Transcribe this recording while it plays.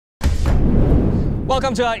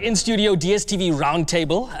Welcome to our in-studio DStv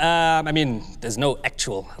Roundtable. I mean, there's no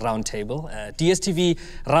actual roundtable. DStv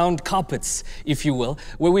Round Carpets, if you will,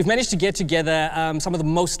 where we've managed to get together some of the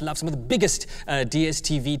most loved, some of the biggest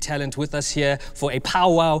DStv talent with us here for a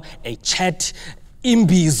powwow, a chat,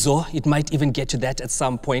 imbizo. It might even get to that at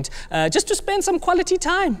some point. Just to spend some quality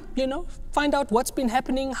time, you know, find out what's been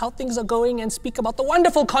happening, how things are going, and speak about the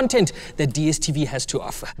wonderful content that DStv has to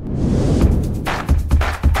offer.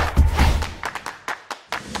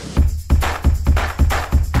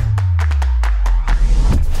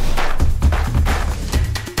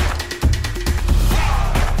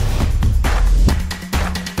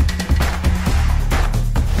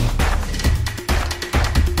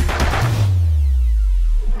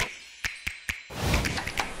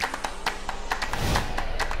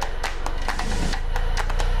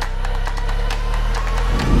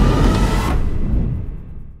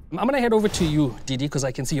 I'm going to head over to you, Didi, because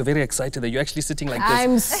I can see you're very excited that you're actually sitting like this.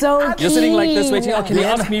 I'm so You're sitting like this waiting. Oh, can you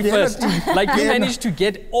ask me first? Like you managed to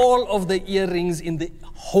get all of the earrings in the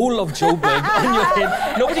whole of Joburg on your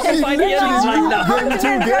head. Nobody can find earrings right now.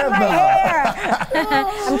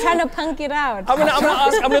 I'm trying to punk it out. I'm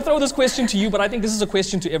going to throw this question to you, but I think this is a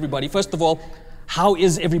question to everybody. First of all, how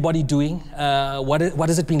is everybody doing? What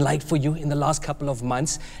has it been like for you in the last couple of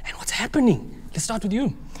months? And what's happening? Let's start with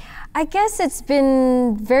you. I guess it's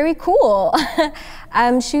been very cool.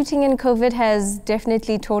 Shooting in COVID has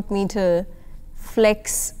definitely taught me to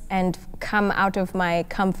flex and come out of my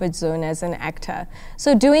comfort zone as an actor.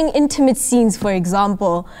 So doing intimate scenes, for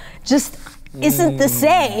example, just isn't the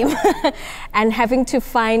same. And having to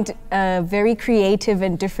find very creative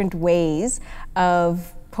and different ways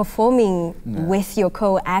of performing with your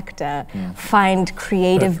co-actor, find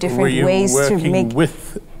creative different ways to make...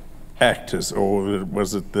 with actors, or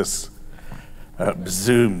was it this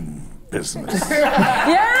Zoom business? Both!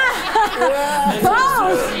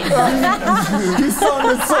 He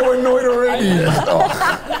sounded so annoyed already.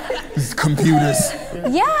 These computers.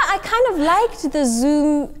 Yeah, I kind of liked the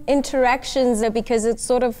Zoom interactions because it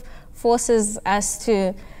sort of forces us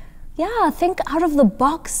to, think out of the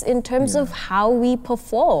box in terms of how we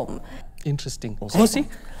perform. Interesting. Kgosi,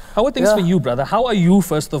 how are things for you, brother? How are you,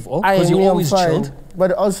 first of all? Because you're always chilled.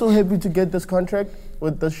 But also happy to get this contract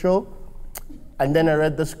with the show. And then I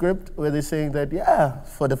read the script where they're saying that,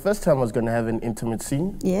 for the first time I was going to have an intimate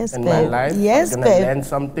scene in my life. Yes, I was going to land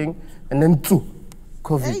something. And then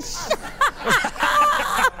COVID.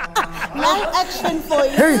 Live action for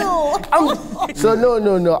you. So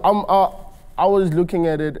no. I was looking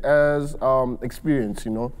at it as experience,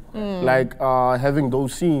 you know, like having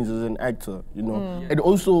those scenes as an actor, you know. And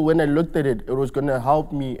also when I looked at it, it was gonna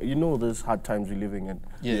help me, you know, those hard times we're living in,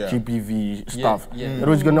 GPV stuff. It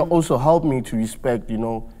was gonna also help me to respect, you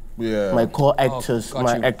know, my co-actors,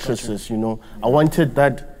 my actresses, you know. I wanted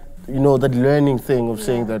that, you know, that learning thing of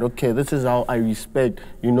saying that, okay, this is how I respect,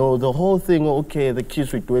 you know, the whole thing, okay, the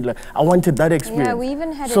kids would do it, like, I wanted that experience. Yeah, we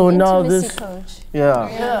even had an intimacy coach.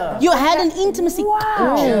 You had an intimacy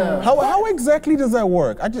coach? How exactly does that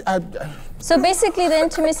work? So basically the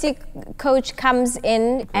intimacy coach comes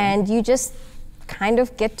in and you just kind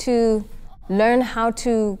of get to learn how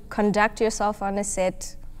to conduct yourself on a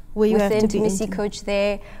set with the intimacy coach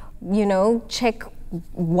there, you know, check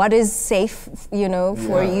what is safe, you know,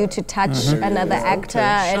 for you to touch another actor.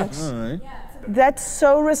 And that's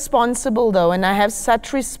so responsible though, and I have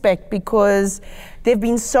such respect because there have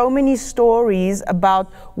been so many stories about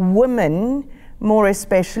women, more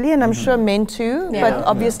especially, and I'm sure men too, but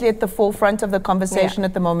obviously at the forefront of the conversation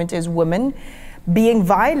at the moment is women being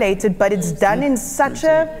violated, but it's done in such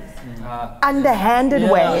a underhanded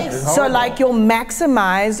way. So like you'll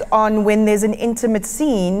maximize on when there's an intimate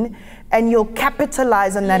scene and you'll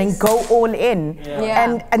capitalize on that and go all in.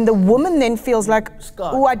 And the woman then feels like,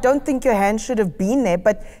 oh, I don't think your hand should have been there,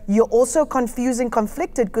 but you're also confused and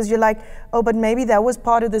conflicted because you're like, oh, but maybe that was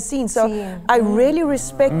part of the scene. So I really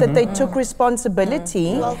respect that they took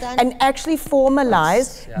responsibility and actually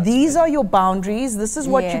formalized, these are your boundaries, this is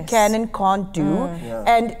what you can and can't do.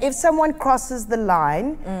 And if someone crosses the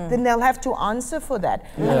line, then they'll have to answer for that.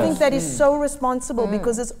 I think that is so responsible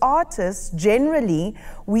because as artists, generally,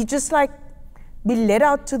 we just like be let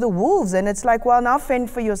out to the wolves, and it's like, well, now fend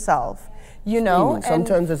for yourself, you know.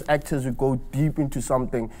 Sometimes as actors we go deep into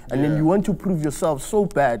something and then you want to prove yourself so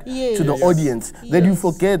bad to the audience that you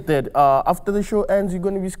forget that after the show ends you're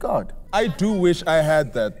going to be scarred. I do wish I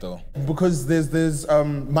had that though, because there's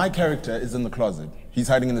my character is in the closet. He's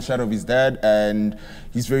hiding in the shadow of his dad, and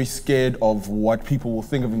he's very scared of what people will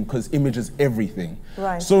think of him because image is everything.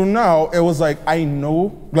 Right. So now it was like, I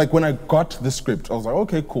know, like when I got the script, I was like,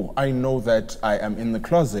 okay, cool. I know that I am in the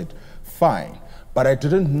closet, fine. But I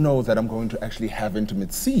didn't know that I'm going to actually have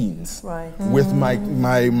intimate scenes Right. with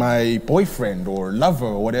my boyfriend or lover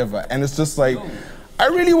or whatever. And it's just like, I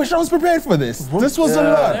really wish I was prepared for this. This was a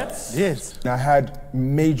lot. Yes. I had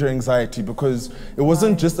major anxiety because it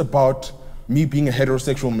wasn't just about me being a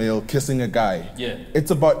heterosexual male kissing a guy. Yeah.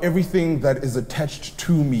 It's about everything that is attached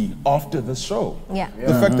to me after the show. Yeah.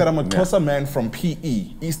 The fact that I'm a Xhosa man from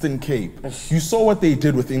PE, Eastern Cape. You saw what they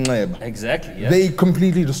did with Ingleb. Exactly, yeah. They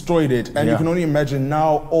completely destroyed it, and you can only imagine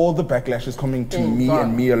now all the backlash is coming to me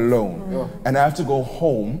and me alone. And I have to go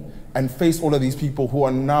home and face all of these people who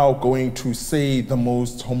are now going to say the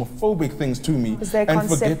most homophobic things to me they and can't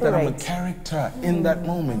forget that I'm a separate. character in that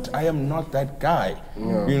moment. I am not that guy,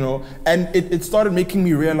 you know? And it started making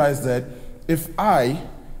me realize that if I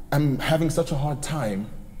am having such a hard time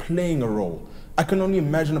playing a role, I can only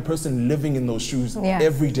imagine a person living in those shoes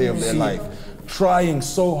every day of their life, trying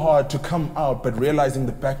so hard to come out, but realizing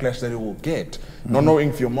the backlash that it will get, not knowing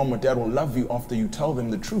if your mom or dad will love you after you tell them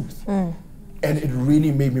the truth. And it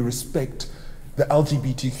really made me respect the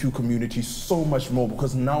LGBTQ community so much more,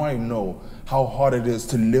 because now I know how hard it is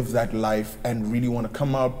to live that life and really want to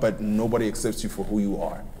come out, but nobody accepts you for who you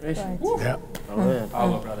are. Yeah.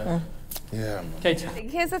 Power, brother. Yeah. Kate.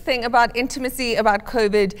 Here's the thing about intimacy, about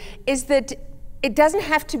COVID, is that it doesn't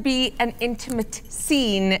have to be an intimate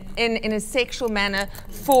scene in a sexual manner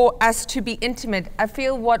for us to be intimate. I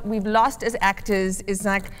feel what we've lost as actors is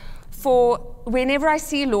like, for whenever I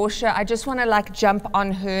see Lorcia, I just want to like jump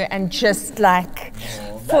on her and just like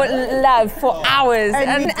for love for hours.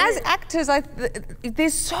 And as actors,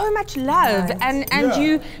 there's so much love, and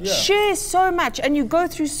you share so much, and you go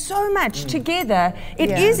through so much together. It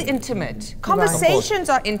is intimate. Conversations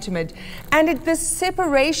are intimate, and this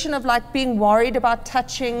separation of like being worried about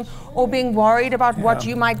touching or being worried about what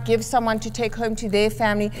you might give someone to take home to their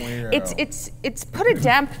family. It's put a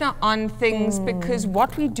dampener on things, because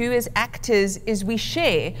what we do as actors is we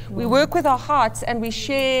share. We work with our hearts and we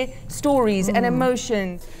share stories and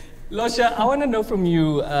emotions. Lorcia, I want to know from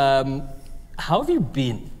you, how have you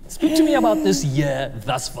been? Speak to me about this year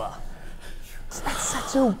thus far. That's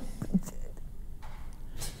such a...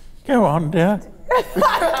 Go on, dear.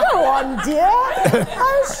 Go on, dear.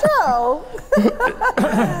 I shall.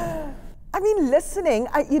 I mean, listening,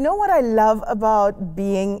 you know what I love about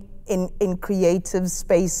being in creative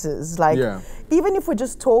spaces? Like, even if we're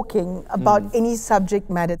just talking about any subject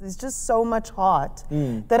matter, there's just so much heart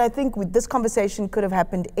that I think this conversation could have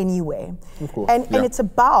happened anywhere. And it's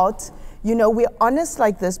about, you know, we're honest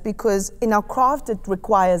like this because in our craft it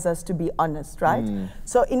requires us to be honest, right?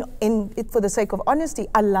 So for the sake of honesty,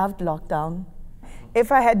 I loved lockdown.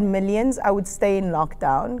 If I had millions, I would stay in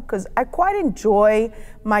lockdown because I quite enjoy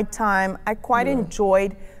my time. I quite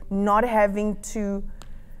enjoyed not having to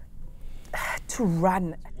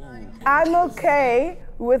run. I'm okay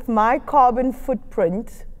with my carbon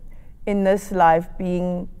footprint in this life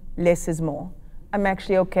being less is more. I'm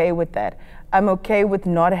actually okay with that. I'm okay with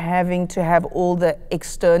not having to have all the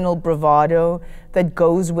external bravado that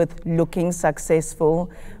goes with looking successful.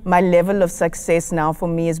 My level of success now for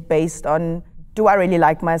me is based on, do I really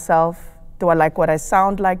like myself? Do I like what I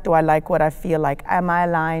sound like? Do I like what I feel like? Am I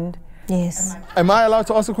aligned? Yes. Am I allowed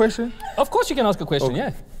to ask a question? Of course you can ask a question,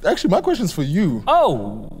 yeah. Actually, my question's for you.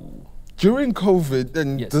 Oh. During COVID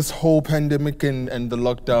and this whole pandemic and the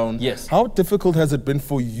lockdown, how difficult has it been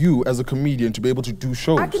for you as a comedian to be able to do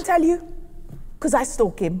shows? I can tell you, because I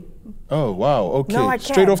stalk him. Oh, wow, okay. No, I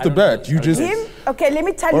Straight off the bat, you just... Okay, let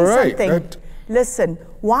me tell you something. Listen,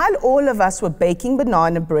 while all of us were baking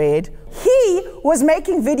banana bread, he was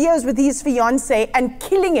making videos with his fiancée and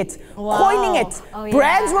killing it, coining it.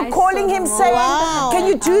 Brands were calling him saying, can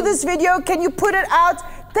you do this video? Can you put it out?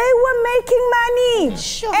 They were making money.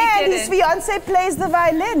 Sure. And his fiancée plays the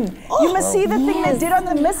violin. You must see the thing they did on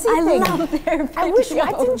the Missy thing.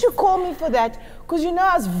 Why didn't you call me for that? Because you know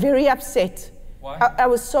I was very upset. Why? I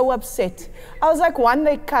was so upset. I was like, one,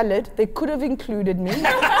 they colored. They could have included me. Two,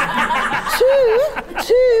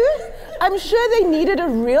 I'm sure they needed a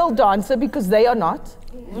real dancer because they are not.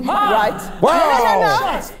 Right?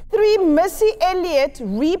 Wow. No. 3, Missy Elliott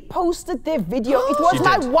reposted their video. It was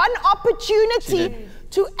my one opportunity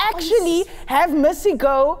to actually have Missy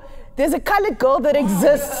go, there's a colored girl that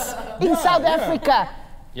exists in South Africa.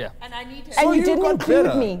 Yeah. And you didn't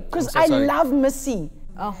include me because I love Missy.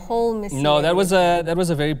 A whole Missy. No, that was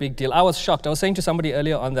a very big deal. I was shocked. I was saying to somebody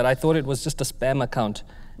earlier on that I thought it was just a spam account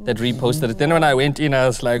that reposted it. Then when I went in, I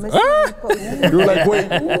was like, You were like, wait,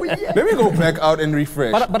 let me go back out and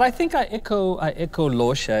refresh. But I think I echo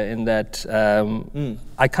Lorcia in that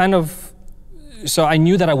I kind of so I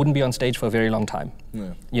knew that I wouldn't be on stage for a very long time,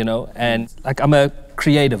 you know, and like I'm a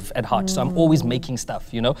creative at heart, so I'm always making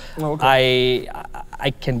stuff, you know. I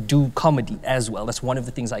can do comedy as well. That's one of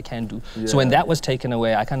the things I can do. So when that was taken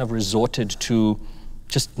away, I kind of resorted to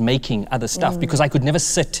just making other stuff because I could never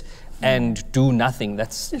sit and do nothing.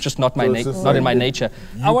 That's just not my not in my nature.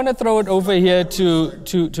 I want to throw it over here to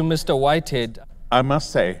Mr. Whitehead. I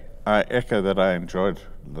must say, I echo that I enjoyed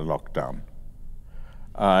the lockdown.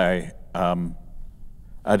 I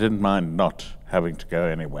didn't mind not having to go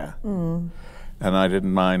anywhere. And I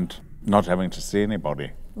didn't mind not having to see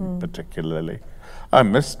anybody, particularly. I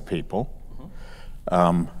missed people,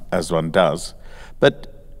 as one does, but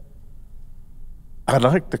I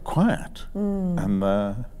liked the quiet and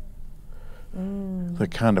the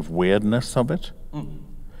kind of weirdness of it.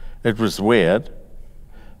 It was weird,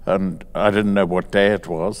 and I didn't know what day it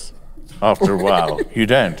was after a while. You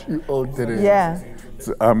don't? You all did it. Yeah.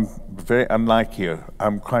 So I'm very unlike you.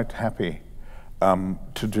 I'm quite happy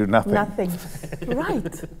to do nothing. Nothing.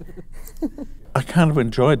 Right. I kind of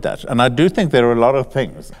enjoyed that. And I do think there are a lot of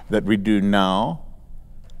things that we do now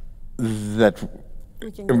that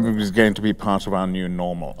is going to be part of our new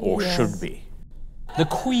normal, or should be. The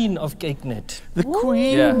Queen of Cakenet. The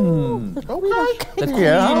Queen. Yeah. Okay. The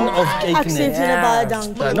Queen of Cakenet.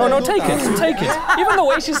 No, take it. Even the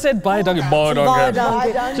way she said baie dankie, baie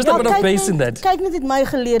dankie. Just a bit of bass in that. Kyk net het my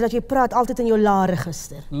geleer dat jy praat altyd in jou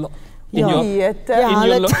laarregister. In your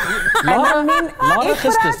laarregister.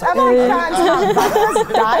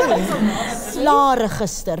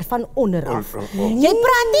 Laarregister van onderaf. Jy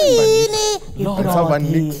praat nie. Jy praat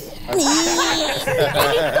nie.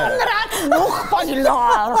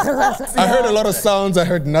 I heard a lot of sounds. I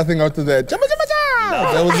heard nothing after that. That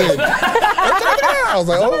was it. I was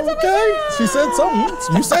like, oh, okay. She said something.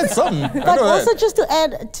 You said something. But also just to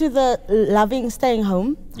add to the loving staying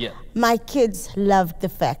home, my kids loved the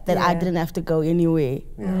fact that I didn't have to go anywhere.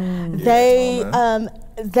 They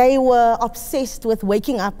were obsessed with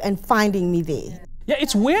waking up and finding me there. Yeah,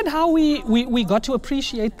 it's weird how we got to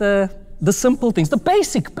appreciate the simple things, the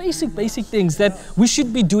basic things that we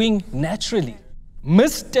should be doing naturally.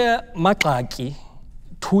 Mr. Maklaki,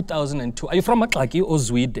 2002. Are you from Maklaki or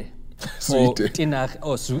Zwide? Zwide.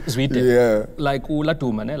 Oh, Zwide. Yeah. Like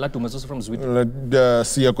Latuma, ne? Latuma is also from Zwide.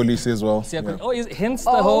 Siya Kolisi as well. Yeah. Oh, hence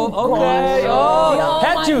the whole. Okay.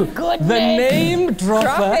 Had to. The name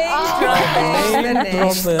dropper. Name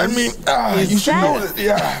dropper. I mean, you should know that.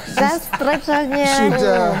 Yeah. That's I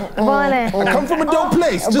come from a dope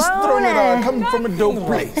place. Just throwing it out. I come from a dope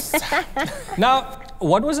place. Now,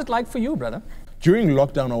 what was it like for you, brother? During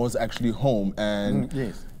lockdown, I was actually home, and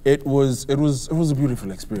it was a beautiful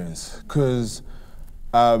experience because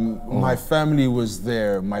my family was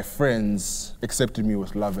there. My friends accepted me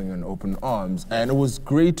with loving and open arms, and it was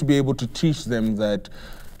great to be able to teach them that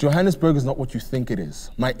Johannesburg is not what you think it is.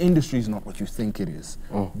 My industry is not what you think it is.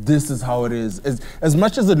 This is how it is. As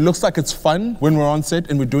much as it looks like it's fun when we're on set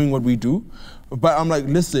and we're doing what we do, but I'm like,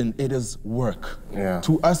 listen, it is work.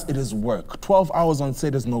 To us, it is work. 12 hours on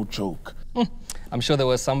set is no joke. I'm sure there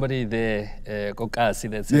was somebody there, Kgosi,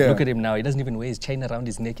 that said, look at him now. He doesn't even wear his chain around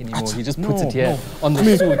his neck anymore. He just puts it here on the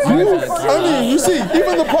suit. I mean, you see,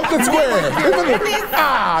 even the pocket square.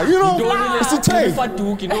 It's a tape.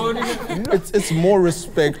 It's more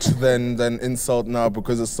respect than insult now,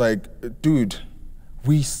 because it's like, dude,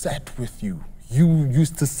 we sat with you. You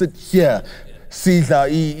used to sit here. Sidla,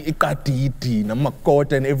 Ikatiti,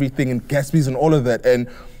 Namakot and everything, and Gatsby's and all of that. And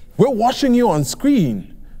we're watching you on screen.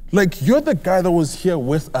 Like, you're the guy that was here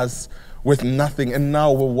with us with nothing, and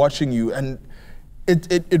now we're watching you. And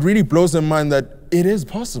it really blows my mind that it is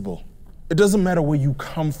possible. It doesn't matter where you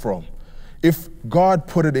come from. If God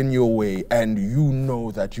put it in your way and you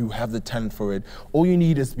know that you have the talent for it, all you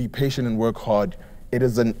need is to be patient and work hard. It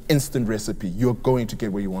is an instant recipe. You're going to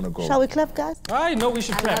get where you want to go. Shall we clap, guys? I know we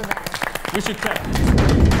should clap. We should clap.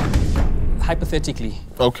 Hypothetically,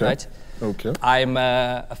 right? Okay. I'm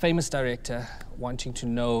a famous director wanting to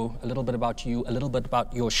know a little bit about you, a little bit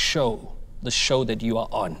about your show, the show that you are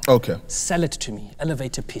on. Okay. Sell it to me.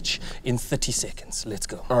 Elevator pitch in 30 seconds. Let's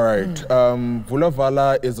go. All right. Vula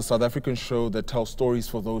Vala is a South African show that tells stories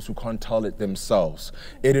for those who can't tell it themselves.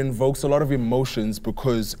 It invokes a lot of emotions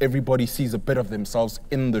because everybody sees a bit of themselves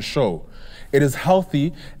in the show. It is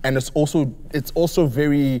healthy, and it's also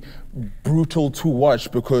very brutal to watch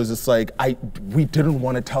because it's like we didn't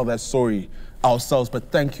want to tell that story ourselves,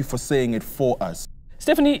 but thank you for saying it for us.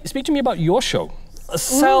 Stephanie, speak to me about your show.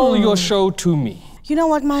 Sell your show to me. You know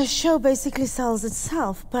what, my show basically sells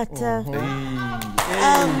itself, but You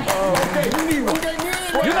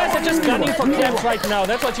guys are just gunning for claps right now.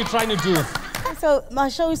 That's what you're trying to do. So my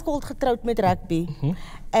show is called Getroud met Rugby.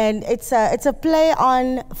 And it's a play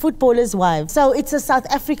on footballers' wives. So it's a South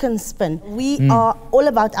African spin. We are all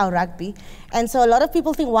about our rugby. And so a lot of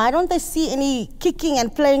people think, why don't they see any kicking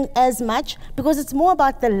and playing as much? Because it's more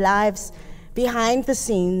about the lives behind the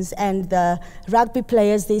scenes and the rugby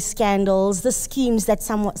players, their scandals, the schemes that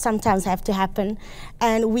sometimes have to happen.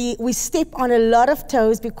 And we step on a lot of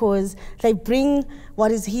toes because they bring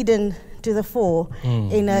what is hidden to the fore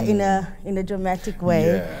in a dramatic way.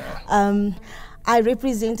 Yeah. I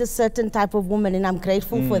represent a certain type of woman, and I'm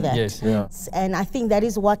grateful for that. Yes. Yeah. And I think that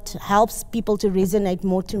is what helps people to resonate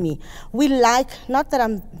more to me. We like, not that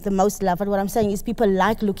I'm the most loved, what I'm saying is people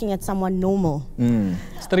like looking at someone normal.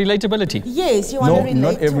 It's the relatability. Yes, you want to relate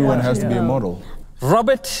not to everyone what has you to be a know. model.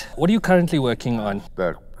 Robert, what are you currently working on?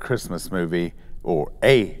 The Christmas movie, or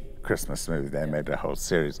a Christmas movie, they made a whole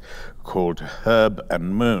series called Herb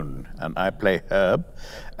and Moon, and I play Herb,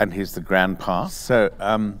 and he's the grandpa. So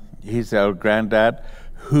he's our granddad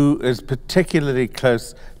who is particularly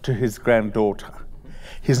close to his granddaughter.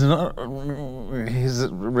 His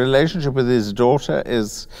relationship with his daughter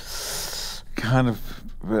is kind of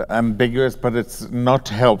ambiguous, but it's not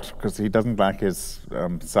helped because he doesn't like his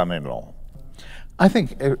son-in-law. I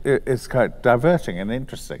think it's quite diverting and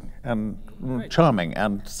interesting and charming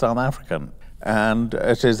and South African. And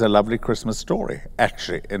it is a lovely Christmas story,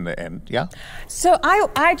 actually, in the end, yeah? So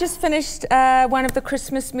I just finished one of the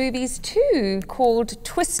Christmas movies too, called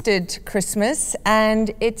Twisted Christmas,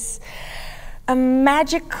 and it's a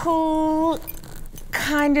magical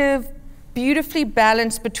kind of beautifully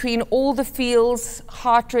balanced between all the feels,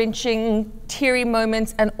 heart-wrenching, teary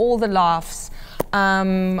moments, and all the laughs.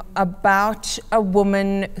 About a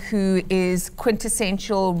woman who is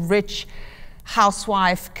quintessential rich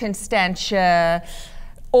housewife, Constantia,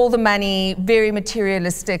 all the money, very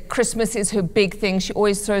materialistic. Christmas is her big thing. She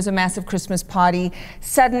always throws a massive Christmas party.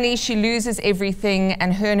 Suddenly she loses everything,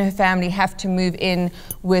 and her family have to move in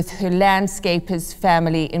with her landscaper's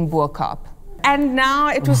family in Boerkaap. And now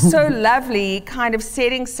it was so lovely kind of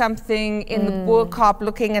setting something in the Boerkaap,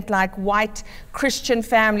 looking at like white Christian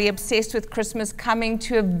family obsessed with Christmas coming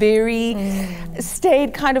to a very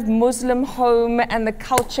staid kind of Muslim home, and the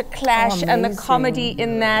culture clash and the comedy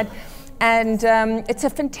in that. And it's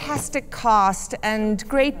a fantastic cast and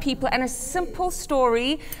great people and a simple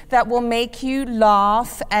story that will make you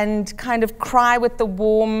laugh and kind of cry with the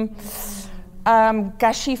warm,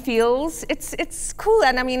 gushy feels. It's cool,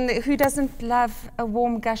 and I mean, who doesn't love a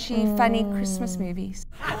warm, gushy, funny Christmas movies?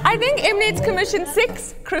 I think Mnet's commissioned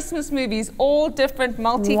 6 Christmas movies, all different,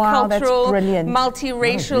 multicultural,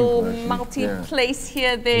 multiracial, multi-place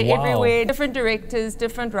here, there, everywhere. Different directors,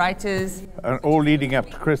 different writers. And all leading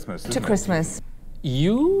up to Christmas. To Christmas.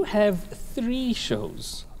 You have 3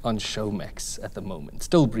 shows on Showmax at the moment,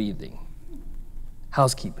 still breathing.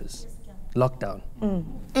 Housekeepers. Lockdown.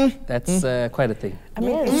 That's quite a thing. I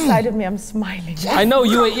mean, inside of me, I'm smiling. I know,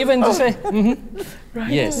 you were even to say, Right?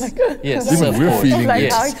 yes, Like, yes. Even we're feeling like,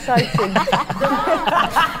 yes. how exciting.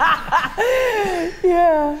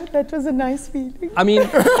 Yeah, that was a nice feeling. I mean,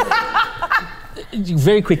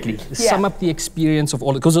 very quickly, sum up the experience of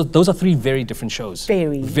all, because those are 3 very different shows.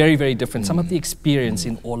 Very. Very, very different. Sum up the experience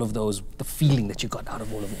in all of those, the feeling that you got out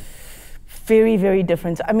of all of them. Very, very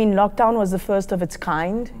different. I mean, Lockdown was the first of its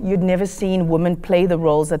kind. You'd never seen women play the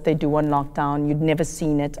roles that they do on Lockdown. You'd never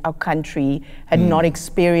seen it. Our country had not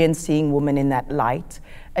experienced seeing women in that light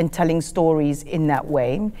and telling stories in that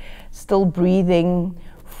way. Still Breathing,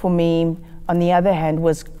 for me, on the other hand,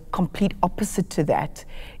 was complete opposite to that.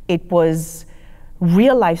 It was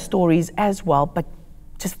real life stories as well, but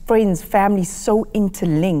just friends, family, so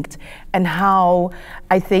interlinked, and how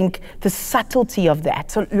I think the subtlety of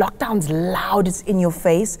that. So Lockdown's loud, it's in your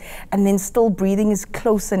face, and then Still Breathing is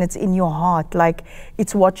close and it's in your heart. Like,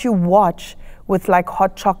 it's what you watch with like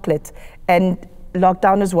hot chocolate, and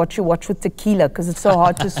Lockdown is what you watch with tequila, because it's so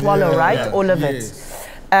hard to swallow, right? All of it.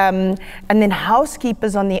 And then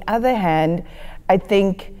Housekeepers, on the other hand, I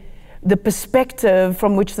think the perspective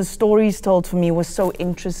from which the story is told for me was so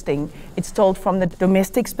interesting. It's told from the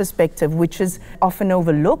domestic's perspective, which is often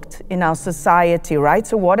overlooked in our society, right?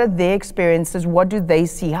 So what are their experiences? What do they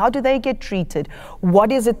see? How do they get treated?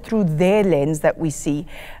 What is it through their lens that we see?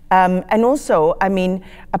 And also, I mean,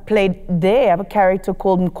 I played there a character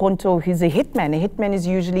called Mkonto. He's a hitman. A hitman is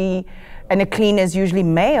usually, and a cleaner is usually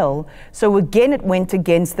male. So again, it went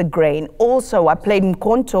against the grain. Also, I played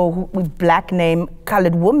Mkonto with black name,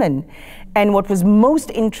 colored woman. And what was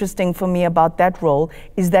most interesting for me about that role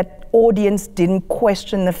is that audience didn't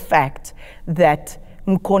question the fact that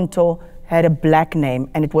Mkonto had a black name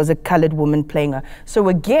and it was a colored woman playing her. So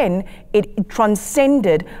again, it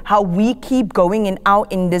transcended how we keep going in our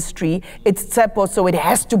industry. It's supposed, so it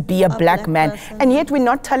has to be a black man. person. And yet we're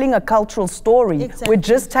not telling a cultural story. Exactly. We're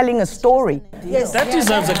just telling a story. Yes. That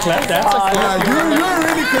deserves a clap. That's a clap. Yeah, you're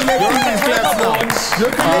really collecting these claps now.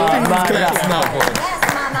 You're collecting these claps now.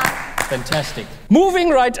 Fantastic. Moving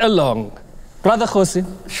right along. Brother Kgosi.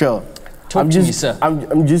 Sure. Talk to me, sir.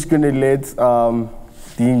 I'm just gonna let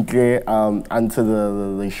Didintle answer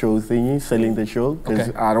the show thingy, selling the show, because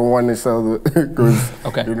Okay. I don't want to sell the.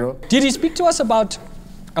 Okay. You know. Did he speak to us about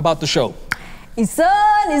the show? Ison,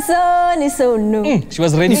 no. She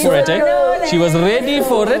was ready for it, eh? She was ready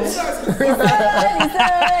for it.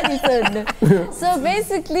 So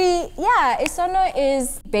basically, yeah, Isono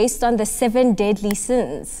is based on the 7 deadly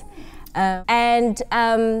sins. And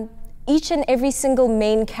each and every single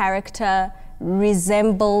main character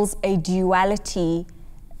resembles a duality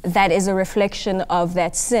that is a reflection of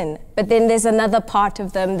that sin. But then there's another part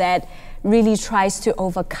of them that really tries to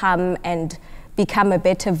overcome and become a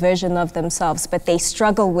better version of themselves, but they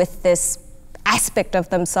struggle with this aspect of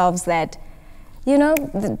themselves that, you know,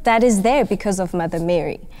 that is there because of Mother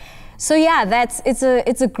Mary. So yeah, it's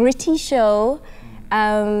a gritty show,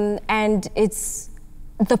 and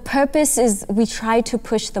the purpose is we try to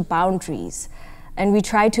push the boundaries, and we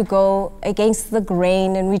try to go against the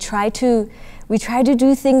grain, and we try to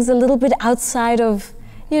do things a little bit outside of,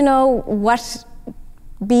 you know, what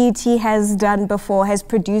BET has done before, has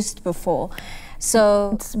produced before.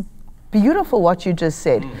 So It's beautiful what you just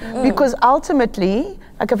said, because ultimately,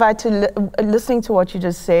 like if I had to listening to what you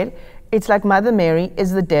just said, it's like Mother Mary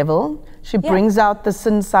is the devil. She brings out the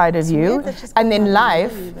sin side of you, and then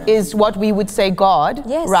life is what we would say God,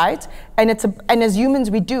 Yes. right? And and as humans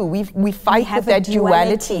we do, we fight have with a that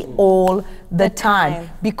duality all the time, time.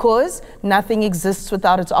 because nothing exists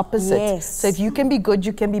without its opposite. Yes. So if you can be good,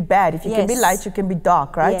 you can be bad. If you can be Yes. light, you can be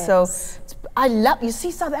dark, right? So Yes. I love, you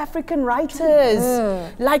see South African writers,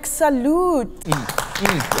 like salute.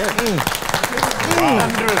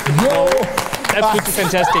 Absolutely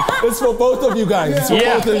fantastic. It's for both of you guys. It's for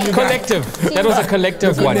Yeah, both of you guys. collective. That was a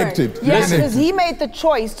collective one. Connected. Yeah, because he made the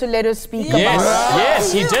choice to let us speak Yes, about it.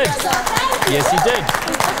 yes, he did. Yes, he did.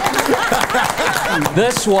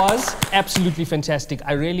 This was absolutely fantastic.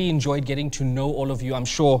 I really enjoyed getting to know all of you. I'm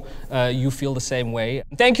sure you feel the same way.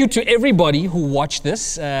 Thank you to everybody who watched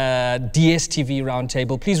this DStv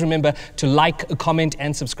Roundtable. Please remember to like, comment,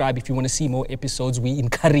 and subscribe if you want to see more episodes. We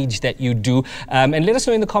encourage that you do. And let us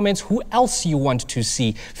know in the comments who else you want to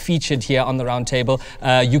see featured here on the Roundtable.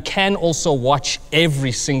 You can also watch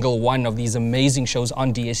every single one of these amazing shows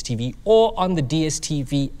on DStv or on the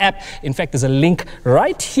DStv app. In fact, there's a link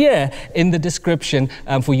right here in the description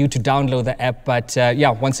for you to download the app. But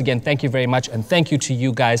yeah, once again, thank you very much, and thank you to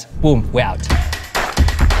you guys. Boom, we're out.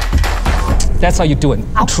 That's how you do an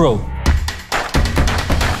outro.